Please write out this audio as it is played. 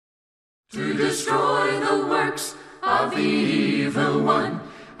to destroy the works of the evil one,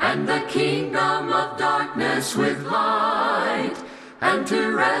 and the kingdom of darkness with light, and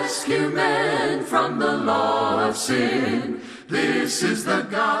to rescue men from the law of sin. This is the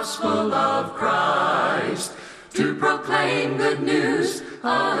gospel of Christ, to proclaim good news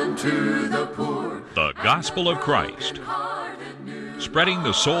unto the poor. The gospel of Christ, spreading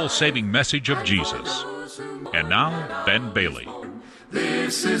the soul-saving message of Jesus. And now, Ben Bailey.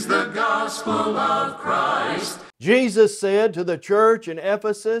 This is the gospel of Christ. Jesus said to the church in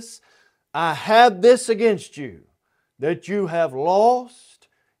Ephesus, I have this against you, that you have lost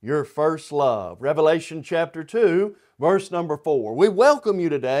your first love. Revelation chapter 2, verse number 4. We welcome you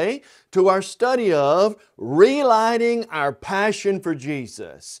today to our study of Relighting Our Passion for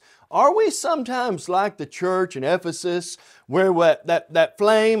Jesus. Are we sometimes like the church in Ephesus, where that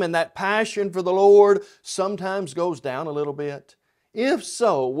flame and that passion for the Lord sometimes goes down a little bit? If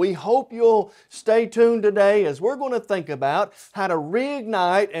so, we hope you'll stay tuned today as we're going to think about how to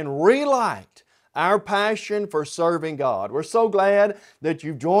reignite and relight our passion for serving God. We're so glad that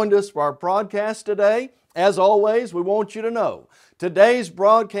you've joined us for our broadcast today. As always, we want you to know today's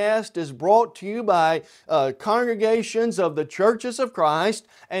broadcast is brought to you by congregations of the Churches of Christ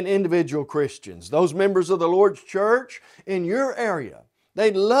and individual Christians. Those members of the Lord's Church in your area,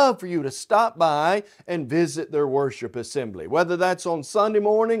 they'd love for you to stop by and visit their worship assembly. Whether that's on Sunday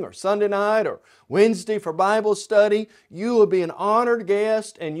morning or Sunday night or Wednesday for Bible study, you will be an honored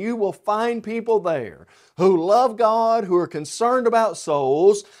guest and you will find people there who love God, who are concerned about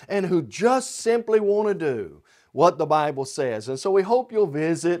souls, and who just simply want to do what the Bible says. And so we hope you'll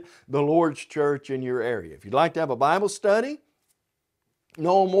visit the Lord's Church in your area. If you'd like to have a Bible study,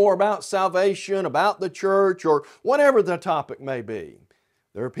 know more about salvation, about the church, or whatever the topic may be,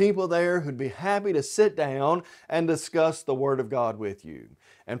 there are people there who'd be happy to sit down and discuss the Word of God with you.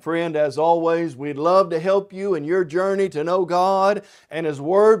 And friend, as always, we'd love to help you in your journey to know God and His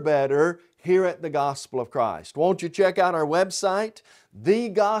Word better here at the Gospel of Christ. Won't you check out our website,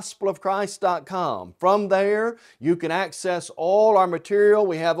 thegospelofchrist.com. From there, you can access all our material.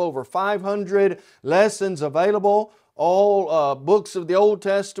 We have over 500 lessons available. All books of the Old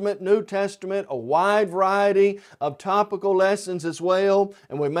Testament, New Testament, a wide variety of topical lessons as well,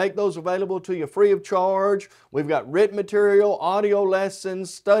 and we make those available to you free of charge. We've got written material, audio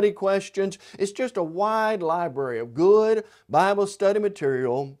lessons, study questions. It's just a wide library of good Bible study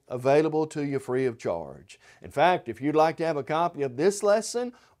material available to you free of charge. In fact, if you'd like to have a copy of this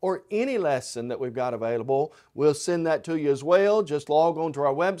lesson or any lesson that we've got available, we'll send that to you as well. Just log on to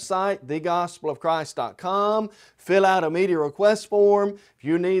our website, thegospelofchrist.com, fill out a media request form. If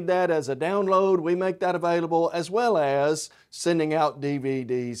you need that as a download, we make that available, as well as sending out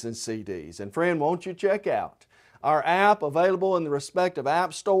DVDs and CDs. And friend, won't you check out our app available in the respective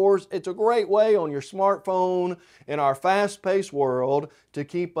app stores? It's a great way on your smartphone in our fast-paced world to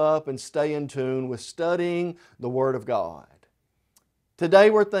keep up and stay in tune with studying the Word of God. Today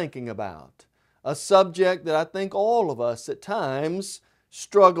we're thinking about a subject that I think all of us at times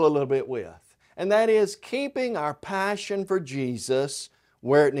struggle a little bit with, and that is keeping our passion for Jesus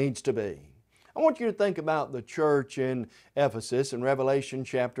where it needs to be. I want you to think about the church in Ephesus in Revelation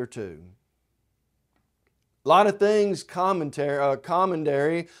chapter 2. A lot of things,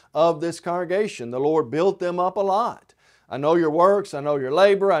 commentary of this congregation. The Lord built them up a lot. I know your works, I know your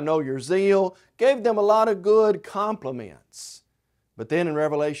labor, I know your zeal. Gave them a lot of good compliments. But then in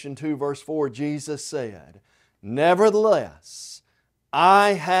Revelation 2 verse 4, Jesus said, nevertheless,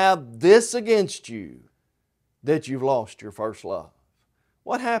 I have this against you, that you've lost your first love.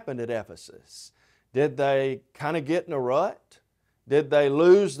 What happened at Ephesus? Did they kind of get in a rut? Did they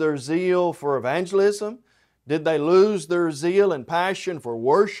lose their zeal for evangelism? Did they lose their zeal and passion for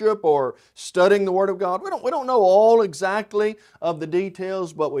worship or studying the Word of God? We don't know all exactly of the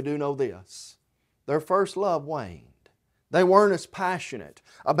details, but we do know this. Their first love waned. They weren't as passionate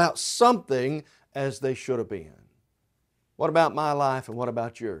about something as they should have been. What about my life and what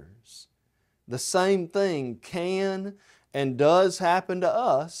about yours? The same thing can and does happen to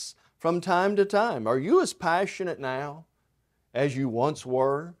us from time to time. Are you as passionate now as you once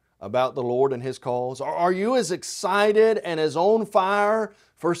were about the Lord and His cause? Are you as excited and as on fire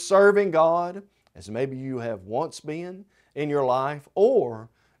for serving God as maybe you have once been in your life? Or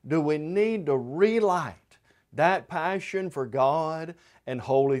do we need to relight that passion for God and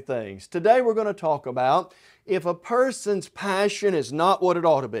holy things? Today we're going to talk about if a person's passion is not what it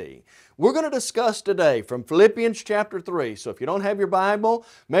ought to be. We're going to discuss today from Philippians chapter 3. So if you don't have your Bible,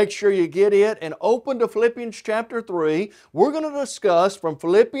 make sure you get it and open to Philippians chapter 3. We're going to discuss from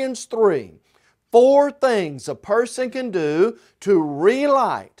Philippians 3 4 things a person can do to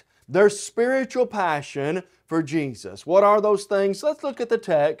relight their spiritual passion for Jesus. What are those things? Let's look at the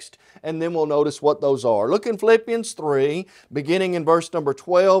text and then we'll notice what those are. Look in Philippians 3, beginning in verse number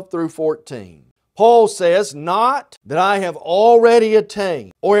 12 through 14. Paul says, "Not that I have already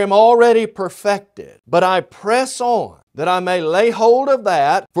attained or am already perfected, but I press on, that I may lay hold of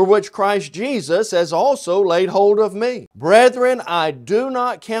that for which Christ Jesus has also laid hold of me. Brethren, I do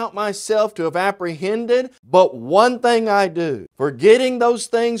not count myself to have apprehended, but one thing I do, forgetting those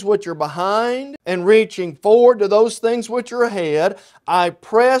things which are behind and reaching forward to those things which are ahead, I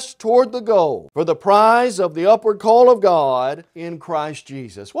press toward the goal for the prize of the upward call of God in Christ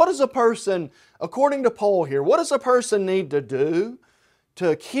Jesus." What does a person, according to Paul here, what does a person need to do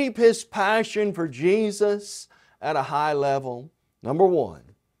to keep his passion for Jesus at a high level? Number one,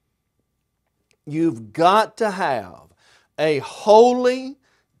 you've got to have a holy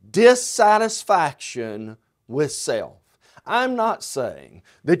dissatisfaction with self. I'm not saying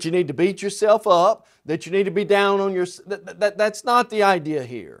that you need to beat yourself up, that you need to be down on your... That's not the idea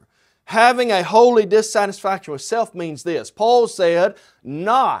here. Having a holy dissatisfaction with self means this. Paul said,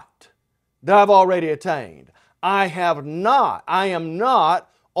 "Not that I've already attained. I am not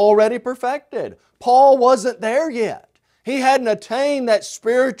already perfected." Paul wasn't there yet. He hadn't attained that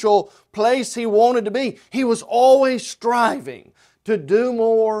spiritual place he wanted to be. He was always striving to do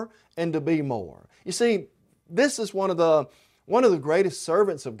more and to be more. You see, this is one of the greatest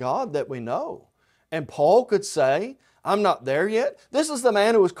servants of God that we know. And Paul could say, "I'm not there yet." This is the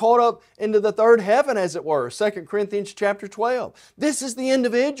man who was caught up into the third heaven, as it were, 2 Corinthians chapter 12. This is the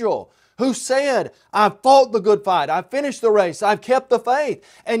individual who said, "I've fought the good fight, I've finished the race, I've kept the faith."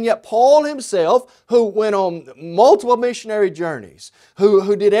 And yet Paul himself, who went on multiple missionary journeys,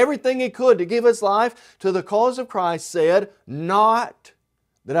 who did everything he could to give his life to the cause of Christ, said, "Not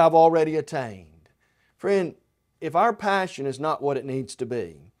that I've already attained." Friend, if our passion is not what it needs to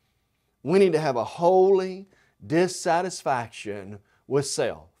be, we need to have a holy dissatisfaction with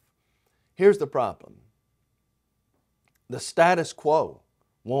self. Here's the problem. The status quo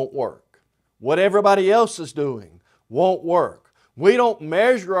won't work. What everybody else is doing won't work. We don't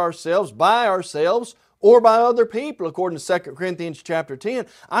measure ourselves by ourselves or by other people, according to 2 Corinthians chapter 10.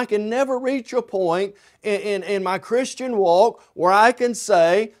 I can never reach a point in my Christian walk where I can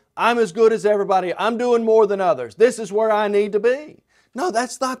say, "I'm as good as everybody, I'm doing more than others, this is where I need to be." No,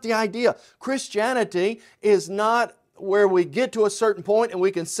 that's not the idea. Christianity is not where we get to a certain point and we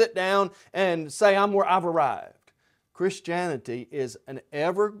can sit down and say, "I've arrived." Christianity is an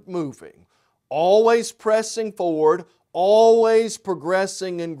ever-moving, always pressing forward, always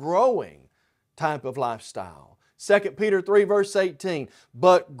progressing and growing type of lifestyle. 2 Peter 3 verse 18,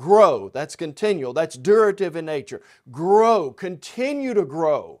 "But grow," that's continual, that's durative in nature. Grow, continue to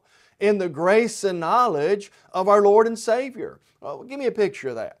grow in the grace and knowledge of our Lord and Savior. Well, give me a picture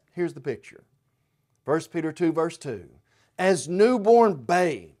of that. Here's the picture. 1 Peter 2 verse 2, "As newborn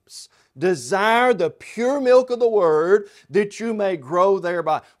babes, desire the pure milk of the Word, that you may grow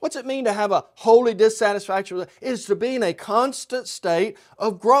thereby." What's it mean to have a holy dissatisfaction with it? It is to be in a constant state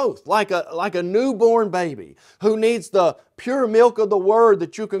of growth, like a newborn baby who needs the pure milk of the Word,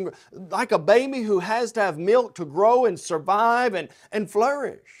 that you can, like a baby who has to have milk to grow and survive and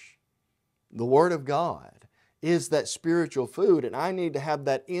flourish. The Word of God is that spiritual food, and I need to have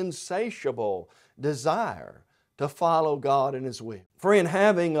that insatiable desire to follow God and His will. Friend,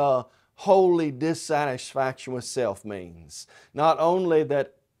 having a holy dissatisfaction with self means not only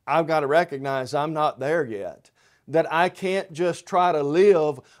that I've got to recognize I'm not there yet, that I can't just try to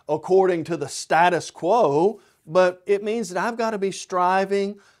live according to the status quo, but it means that I've got to be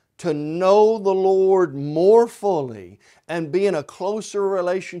striving to know the Lord more fully and be in a closer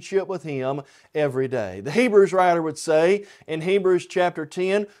relationship with Him every day. The Hebrews writer would say in Hebrews chapter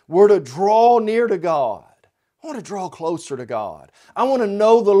 10, we're to draw near to God. I want to draw closer to God. I want to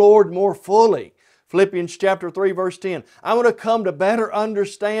know the Lord more fully. Philippians chapter 3 verse 10. I want to come to better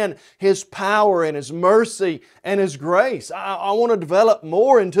understand His power and His mercy and His grace. I want to develop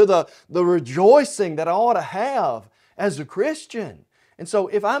more into the rejoicing that I ought to have as a Christian. And so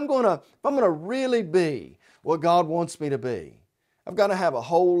if I'm going to really be what God wants me to be, I've got to have a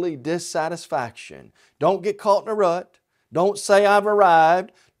holy dissatisfaction. Don't get caught in a rut. Don't say I've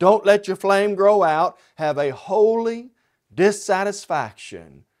arrived. Don't let your flame grow out. Have a holy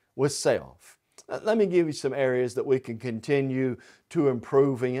dissatisfaction with self. Let me give you some areas that we can continue to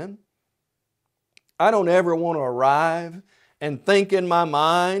improve in. I don't ever want to arrive and think in my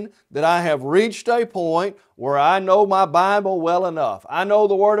mind that I have reached a point where I know my Bible well enough. I know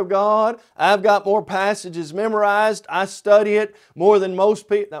the Word of God. I've got more passages memorized. I study it more than most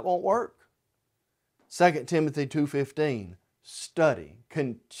people. That won't work. 2 Timothy 2:15, study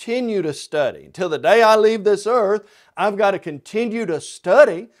continue to study. Until the day I leave this earth, I've got to continue to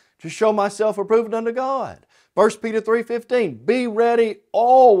study to show myself approved unto God. 1 Peter 3:15, be ready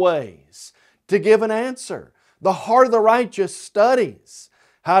always to give an answer. The heart of the righteous studies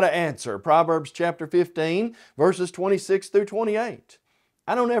how to answer. Proverbs chapter 15, verses 26 through 28.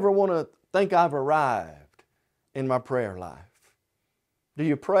 I don't ever want to think I've arrived in my prayer life. Do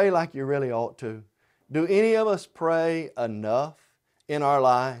you pray like you really ought to? Do any of us pray enough in our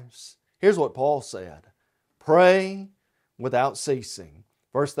lives? Here's what Paul said. Pray without ceasing.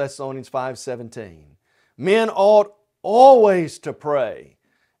 1 Thessalonians 5:17. Men ought always to pray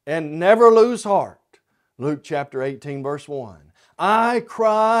and never lose heart. Luke chapter 18 verse 1. I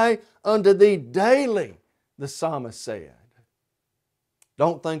cry unto thee daily, the psalmist said.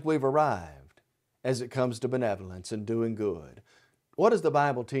 Don't think we've arrived as it comes to benevolence and doing good. What does the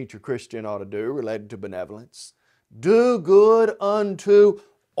Bible teach a Christian ought to do related to benevolence? Do good unto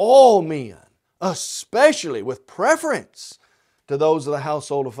all men, especially with preference to those of the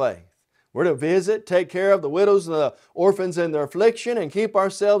household of faith. We're to visit, take care of the widows and the orphans in their affliction, and keep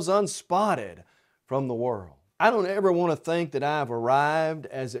ourselves unspotted from the world. I don't ever want to think that I've arrived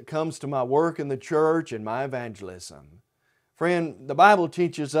as it comes to my work in the church and my evangelism. Friend, the Bible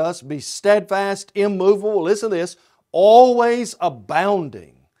teaches us, be steadfast, immovable, listen to this, always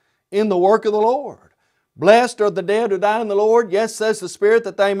abounding in the work of the Lord. Blessed are the dead who die in the Lord, yes, says the Spirit,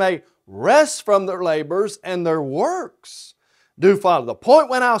 that they may rest from their labors and their works do follow. The point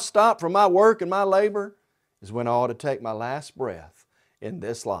when I'll stop from my work and my labor is when I ought to take my last breath in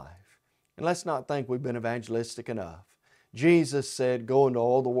this life. And let's not think we've been evangelistic enough. Jesus said, go into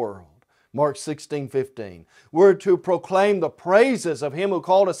all the world. Mark 16:15. We're to proclaim the praises of Him who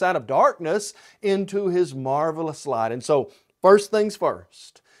called us out of darkness into His marvelous light. And so, first things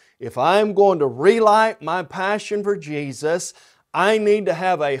first, if I'm going to relight my passion for Jesus, I need to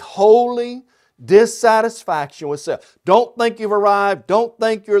have a holy dissatisfaction with self. Don't think you've arrived. Don't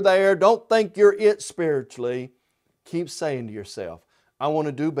think you're there. Don't think you're it spiritually. Keep saying to yourself, I want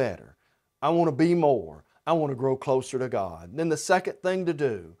to do better. I want to be more. I want to grow closer to God. Then the second thing to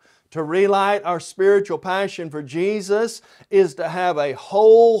do to relight our spiritual passion for Jesus is to have a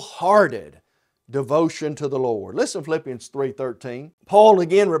wholehearted devotion to the Lord. Listen to Philippians 3:13. Paul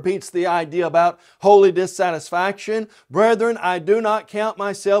again repeats the idea about holy dissatisfaction. Brethren, I do not count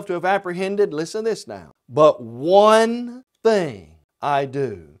myself to have apprehended, listen to this now, but one thing I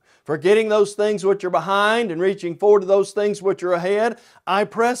do. Forgetting those things which are behind and reaching forward to those things which are ahead, I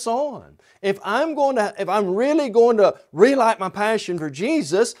press on. If I'm really going to relight my passion for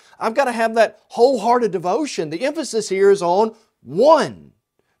Jesus, I've got to have that wholehearted devotion. The emphasis here is on one.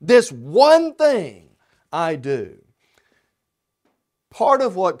 This one thing I do. Part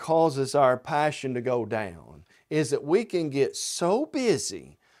of what causes our passion to go down is that we can get so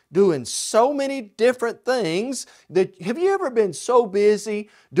busy doing so many different things that, have you ever been so busy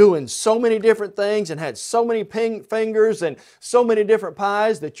doing so many different things and had so many fingers and so many different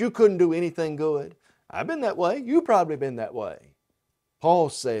pies that you couldn't do anything good? I've been that way. You've probably been that way. Paul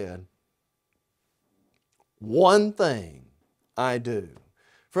said, one thing I do.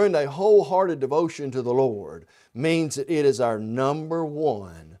 Friend, a wholehearted devotion to the Lord means that it is our number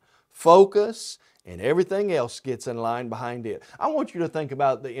one focus, and everything else gets in line behind it. I want you to think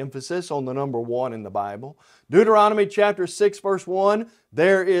about the emphasis on the number one in the Bible. Deuteronomy chapter 6 verse 1,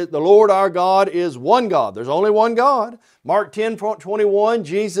 the Lord our God is one God. There's only one God. Mark 10:21,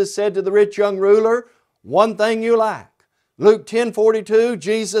 Jesus said to the rich young ruler, one thing you lack. Luke 10:42,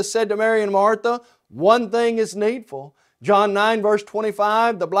 Jesus said to Mary and Martha, one thing is needful. John 9 verse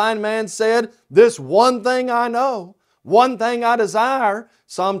 25, the blind man said, this one thing I know, one thing I desire.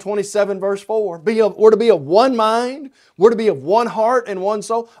 Psalm 27 verse 4, we're to be of one mind, we're to be of one heart and one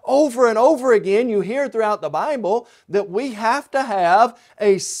soul. Over and over again you hear throughout the Bible that we have to have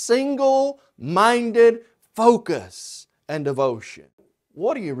a single-minded focus and devotion.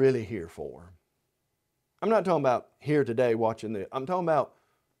 What are you really here for? I'm not talking about here today watching this. I'm talking about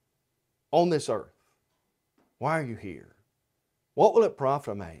on this earth. Why are you here? What will it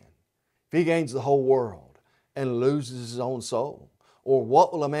profit a man if he gains the whole world and loses his own soul? Or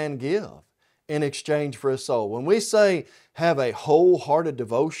what will a man give in exchange for his soul? When we say have a wholehearted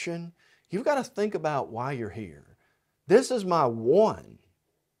devotion, you've got to think about why you're here. This is my one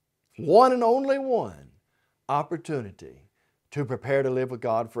and only one opportunity to prepare to live with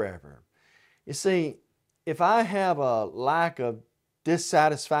God forever. You see, if I have a lack of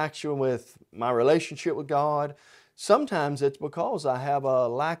dissatisfaction with my relationship with God, sometimes it's because I have a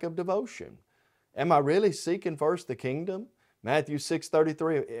lack of devotion. Am I really seeking first the kingdom? Matthew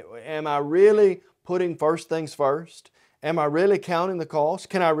 6:33, am I really putting first things first? Am I really counting the cost?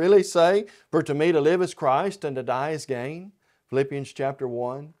 Can I really say, for to me to live is Christ and to die is gain? Philippians chapter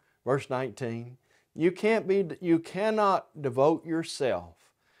 1, verse 19. You cannot devote yourself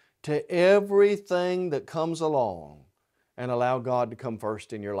to everything that comes along and allow God to come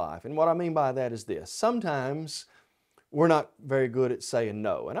first in your life. And what I mean by that is this. Sometimes we're not very good at saying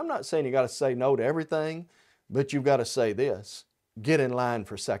no. And I'm not saying you got to say no to everything, but you've got to say this. Get in line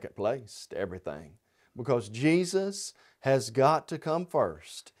for second place to everything. Because Jesus has got to come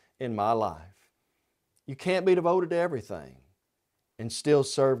first in my life. You can't be devoted to everything and still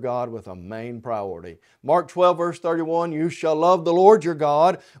serve God with a main priority. Mark 12, verse 31, you shall love the Lord your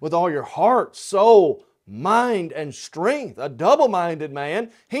God with all your heart, soul, mind, and strength. A double-minded man,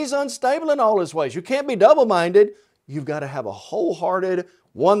 he's unstable in all his ways. You can't be double-minded. You've got to have a wholehearted,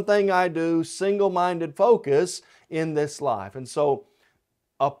 one thing I do, single-minded focus in this life. And so,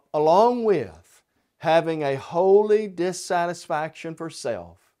 along with having a holy dissatisfaction for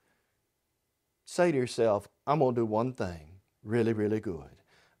self, say to yourself, I'm going to do one thing really, really good.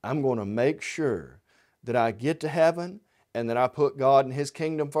 I'm going to make sure that I get to heaven and that I put God and His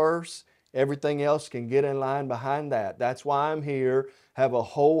kingdom first. Everything else can get in line behind that. That's why I'm here. Have a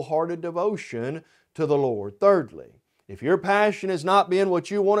wholehearted devotion to the Lord. Thirdly, if your passion is not being what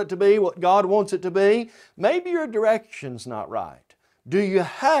you want it to be, what God wants it to be, maybe your direction's not right. Do you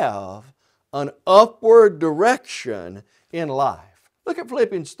have an upward direction in life? Look at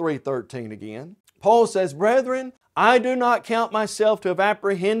Philippians 3:13 again. Paul says, brethren, I do not count myself to have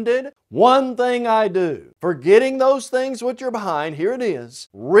apprehended. One thing I do, forgetting those things which are behind, here it is,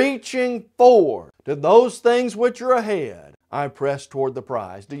 reaching forward to those things which are ahead, I press toward the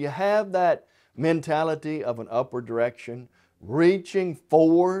prize. Do you have that mentality of an upward direction? Reaching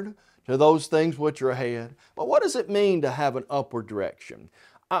forward to those things which are ahead. But what does it mean to have an upward direction?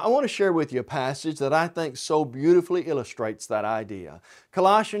 I want to share with you a passage that I think so beautifully illustrates that idea.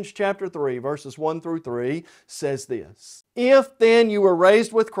 Colossians chapter 3, verses 1 through 3 says this, if then you were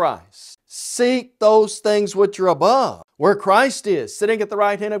raised with Christ, seek those things which are above, where Christ is, sitting at the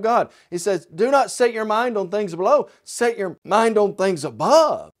right hand of God. He says, do not set your mind on things below, set your mind on things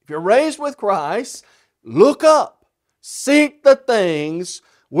above. If you're raised with Christ, look up, seek the things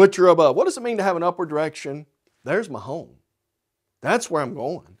which are above. What does it mean to have an upward direction? There's my home. That's where I'm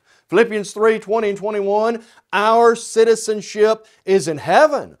going. Philippians 3:20 and 21, our citizenship is in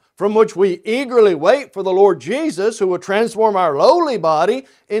heaven, from which we eagerly wait for the Lord Jesus, who will transform our lowly body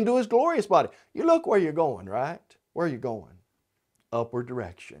into His glorious body. You look where you're going, right? Where are you going? Upward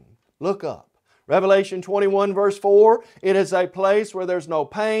direction. Look up. Revelation 21 verse 4, it is a place where there's no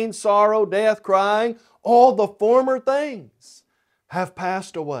pain, sorrow, death, crying. All the former things have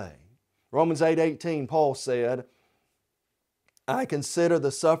passed away. Romans 8:18, Paul said, I consider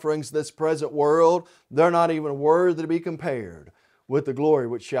the sufferings of this present world, they're not even worthy to be compared with the glory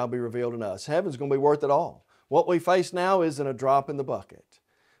which shall be revealed in us. Heaven's going to be worth it all. What we face now isn't a drop in the bucket.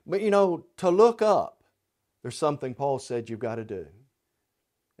 But you know, to look up, there's something Paul said you've got to do.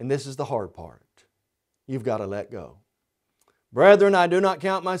 And this is the hard part. You've got to let go. Brethren, I do not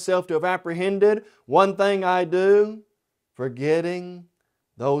count myself to have apprehended. One thing I do, forgetting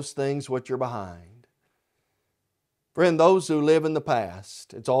those things which are behind. Friend, those who live in the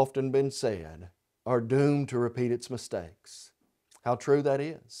past, it's often been said, are doomed to repeat its mistakes. How true that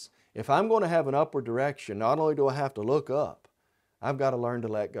is. If I'm going to have an upward direction, not only do I have to look up, I've got to learn to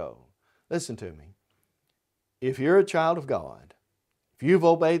let go. Listen to me. If you're a child of God, if you've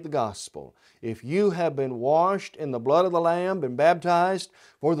obeyed the gospel, if you have been washed in the blood of the Lamb and baptized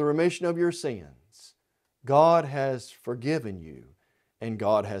for the remission of your sins, God has forgiven you and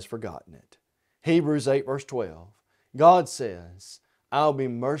God has forgotten it. Hebrews 8 verse 12. God says, I'll be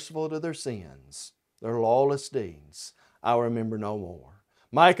merciful to their sins, their lawless deeds I'll remember no more.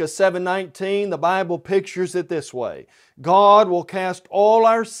 Micah 7:19, the Bible pictures it this way. God will cast all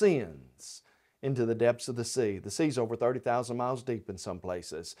our sins into the depths of the sea. The sea's over 30,000 miles deep in some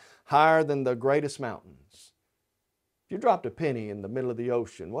places, higher than the greatest mountains. If you dropped a penny in the middle of the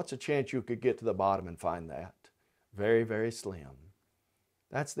ocean, what's the chance you could get to the bottom and find that? Very, very slim.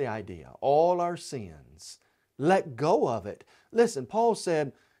 That's the idea. All our sins. Let go of it. Listen, Paul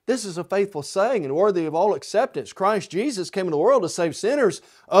said, this is a faithful saying and worthy of all acceptance. Christ Jesus came into the world to save sinners,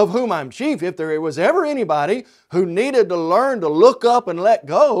 of whom I'm chief. If there was ever anybody who needed to learn to look up and let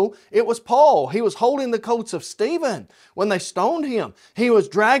go, it was Paul. He was holding the coats of Stephen when they stoned him. He was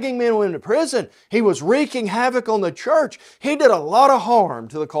dragging men into prison. He was wreaking havoc on the church. He did a lot of harm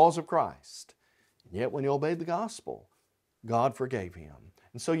to the cause of Christ. And yet when he obeyed the gospel, God forgave him.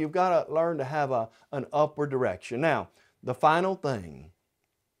 And so you've got to learn to have an upward direction. Now, the final thing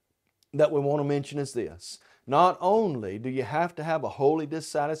that we want to mention is this. not only do you have to have a holy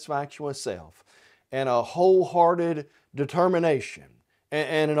dissatisfaction with self and a wholehearted determination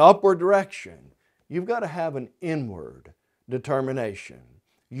and an upward direction, you've got to have an inward determination.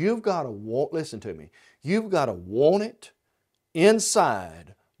 You've got to want, listen to me, you've got to want it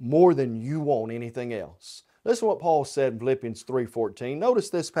inside more than you want anything else. Listen to what Paul said in Philippians 3:14. Notice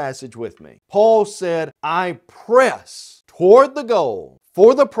this passage with me. Paul said, I press toward the goal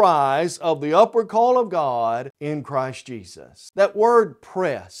for the prize of the upward call of God in Christ Jesus. That word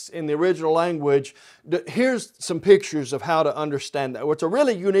press in the original language, here's some pictures of how to understand that. It's a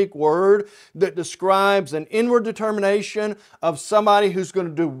really unique word that describes an inward determination of somebody who's going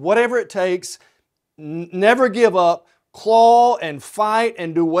to do whatever it takes, never give up, claw and fight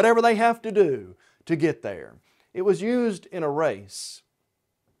and do whatever they have to do to get there. It was used in a race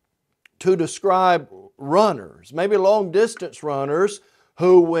to describe runners, maybe long distance runners,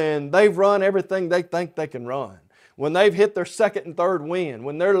 who when they've run everything they think they can run, when they've hit their second and third wind,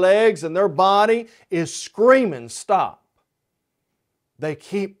 when their legs and their body is screaming stop, they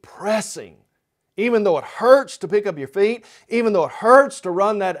keep pressing. Even though it hurts to pick up your feet, even though it hurts to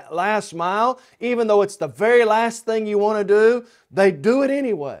run that last mile, even though it's the very last thing you want to do, they do it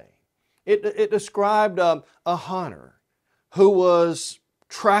anyway. It described a hunter who was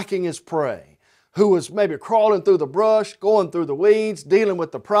tracking his prey, who was maybe crawling through the brush, going through the weeds, dealing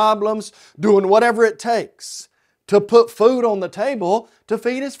with the problems, doing whatever it takes to put food on the table to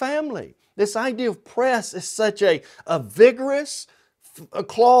feed his family. This idea of press is such a vigorous, a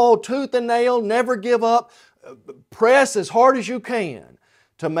claw, tooth and nail, never give up, press as hard as you can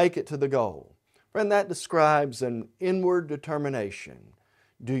to make it to the goal. Friend, that describes an inward determination.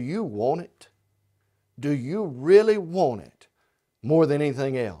 Do you want it? Do you really want it more than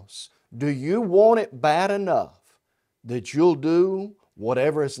anything else? Do you want it bad enough that you'll do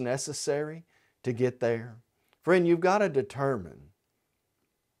whatever is necessary to get there? Friend, you've got to determine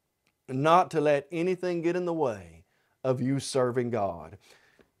not to let anything get in the way of you serving God.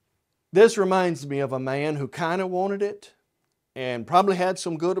 This reminds me of a man who kind of wanted it and probably had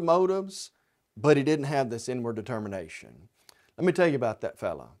some good motives, but he didn't have this inward determination. Let me tell you about that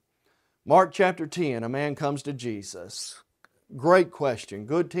fella. Mark chapter 10, a man comes to Jesus. Great question.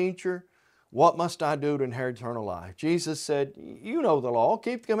 Good teacher, what must I do to inherit eternal life? Jesus said, you know the law,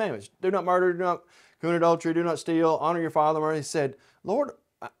 keep the commandments. Do not murder, do not commit adultery, do not steal, honor your father and mother. He said, Lord,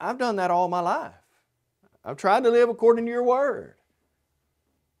 I've done that all my life. I've tried to live according to your word.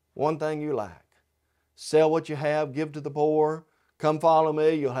 One thing you lack. Sell what you have, give to the poor, come follow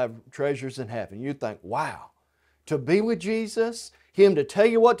me, you'll have treasures in heaven. You think, wow, to be with Jesus, Him to tell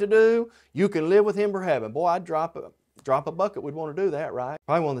you what to do, you can live with Him for heaven. Boy, I'd drop a bucket, we'd want to do that, right?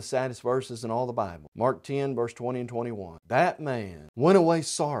 Probably one of the saddest verses in all the Bible. Mark 10, verse 20 and 21. That man went away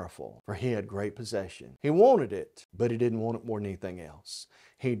sorrowful, for he had great possession. He wanted it, but he didn't want it more than anything else.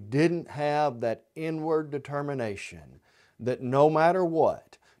 He didn't have that inward determination that no matter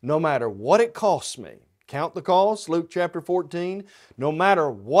what it costs me, count the cost, Luke chapter 14, no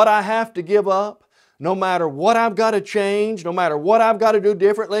matter what I have to give up, no matter what I've got to change, no matter what I've got to do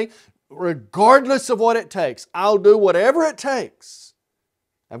differently, regardless of what it takes, I'll do whatever it takes.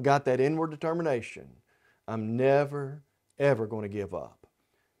 I've got that inward determination. I'm never, ever going to give up.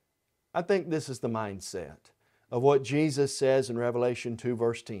 I think this is the mindset of what Jesus says in Revelation 2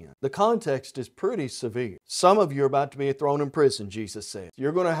 verse 10. The context is pretty severe. Some of you are about to be thrown in prison, Jesus said.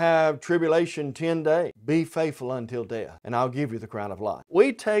 You're going to have tribulation 10 days. Be faithful until death, and I'll give you the crown of life.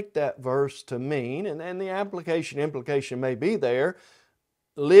 We take that verse to mean, and the implication may be there,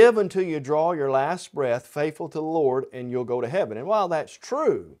 live until you draw your last breath, faithful to the Lord, and you'll go to heaven. And while that's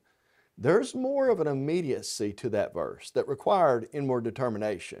true, there's more of an immediacy to that verse that required inward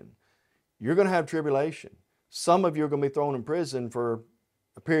determination. You're going to have tribulation. Some of you are going to be thrown in prison for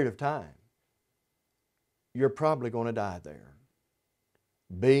a period of time. You're probably going to die there.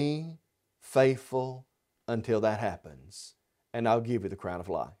 Be faithful until that happens, and I'll give you the crown of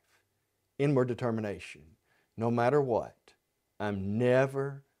life. Inward determination. No matter what, I'm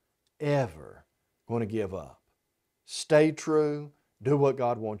never, ever going to give up. Stay true. Do what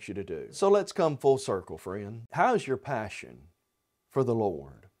God wants you to do. So let's come full circle, friend. How's your passion for the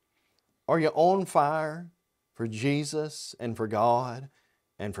Lord? Are you on fire for Jesus and for God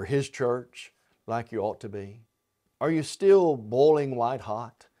and for His church like you ought to be? Are you still boiling white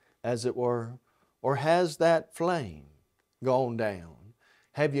hot, as it were? Or has that flame gone down?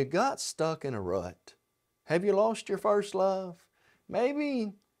 Have you got stuck in a rut? Have you lost your first love?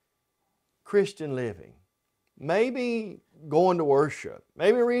 Maybe Christian living. Maybe going to worship.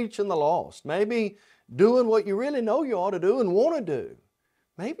 Maybe reaching the lost. Maybe doing what you really know you ought to do and want to do.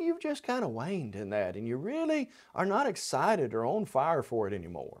 maybe you've just kind of waned in that and you really are not excited or on fire for it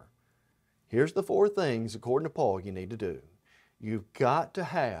anymore. Here's the 4 things, according to Paul, you need to do. You've got to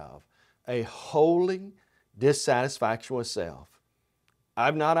have a holy dissatisfaction with self.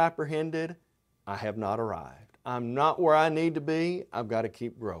 I've not apprehended, I have not arrived. I'm not where I need to be, I've got to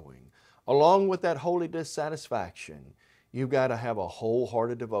keep growing. Along with that holy dissatisfaction, you've got to have a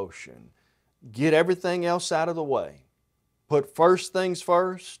wholehearted devotion. Get everything else out of the way. Put first things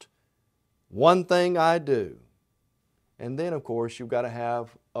first, one thing I do. And then, of course, you've got to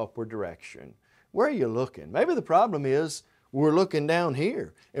have upward direction. Where are you looking? Maybe the problem is we're looking down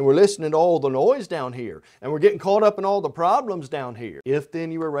here and we're listening to all the noise down here and we're getting caught up in all the problems down here. If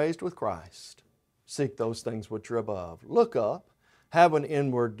then you were raised with Christ, seek those things which are above. Look up, have an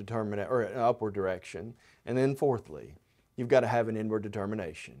inward determination or an upward direction. And then fourthly, you've got to have an inward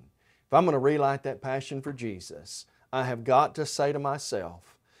determination. If I'm going to relight that passion for Jesus, I have got to say to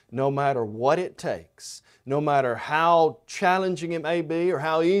myself, no matter what it takes, no matter how challenging it may be or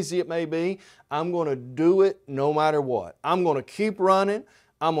how easy it may be, I'm going to do it no matter what. I'm going to keep running.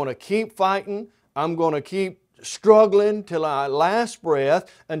 I'm going to keep fighting. I'm going to keep struggling till I last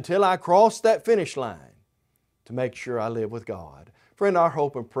breath until I cross that finish line to make sure I live with God. Friend, our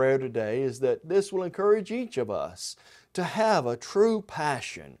hope and prayer today is that this will encourage each of us to have a true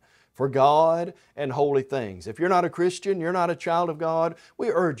passion for God and holy things. If you're not a Christian, you're not a child of God, we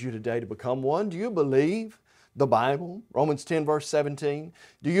urge you today to become one. Do you believe the Bible? Romans 10 verse 17.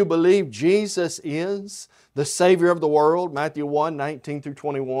 Do you believe Jesus is the Savior of the world? Matthew 1, 19 through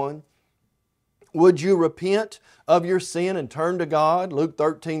 21. Would you repent of your sin and turn to God? Luke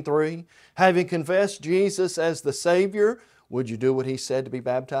 13, 3. Having confessed Jesus as the Savior, would you do what He said to be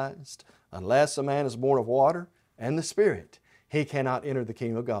baptized? Unless a man is born of water and the Spirit, he cannot enter the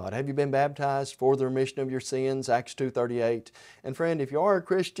kingdom of God. Have you been baptized for the remission of your sins? Acts 2:38. And friend, if you are a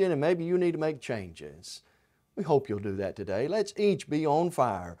Christian and maybe you need to make changes, we hope you'll do that today. Let's each be on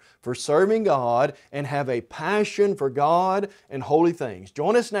fire for serving God and have a passion for God and holy things.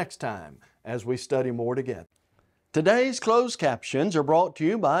 Join us next time as we study more together. Today's closed captions are brought to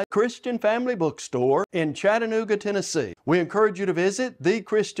you by Christian Family Bookstore in Chattanooga, Tennessee. We encourage you to visit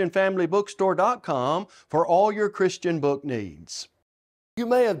thechristianfamilybookstore.com for all your Christian book needs. You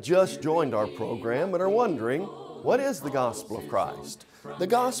may have just joined our program and are wondering, what is the Gospel of Christ? The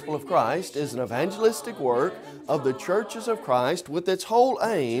Gospel of Christ is an evangelistic work of the churches of Christ with its whole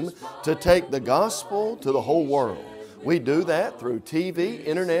aim to take the gospel to the whole world. We do that through TV,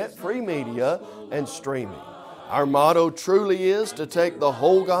 internet, free media, and streaming. Our motto truly is to take the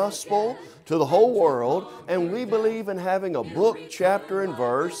whole gospel to the whole world, and we believe in having a book, chapter, and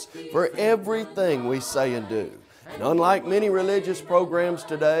verse for everything we say and do. And unlike many religious programs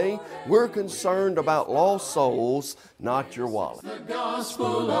today, we're concerned about lost souls, not your wallet.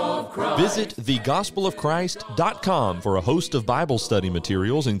 Visit thegospelofchrist.com for a host of Bible study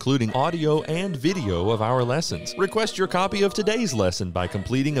materials, including audio and video of our lessons. Request your copy of today's lesson by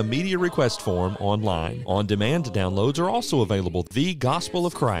completing a media request form online. On-demand downloads are also available at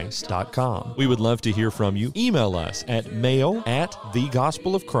thegospelofchrist.com. We would love to hear from you. Email us at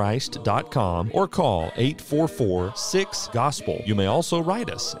mail@thegospelofchrist.com or call 844-6-GOSPEL. You may also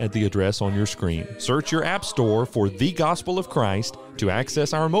write us at the address on your screen. Search your app store for The Gospel of Christ to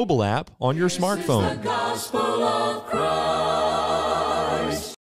access our mobile app on your smartphone. The Gospel of Christ.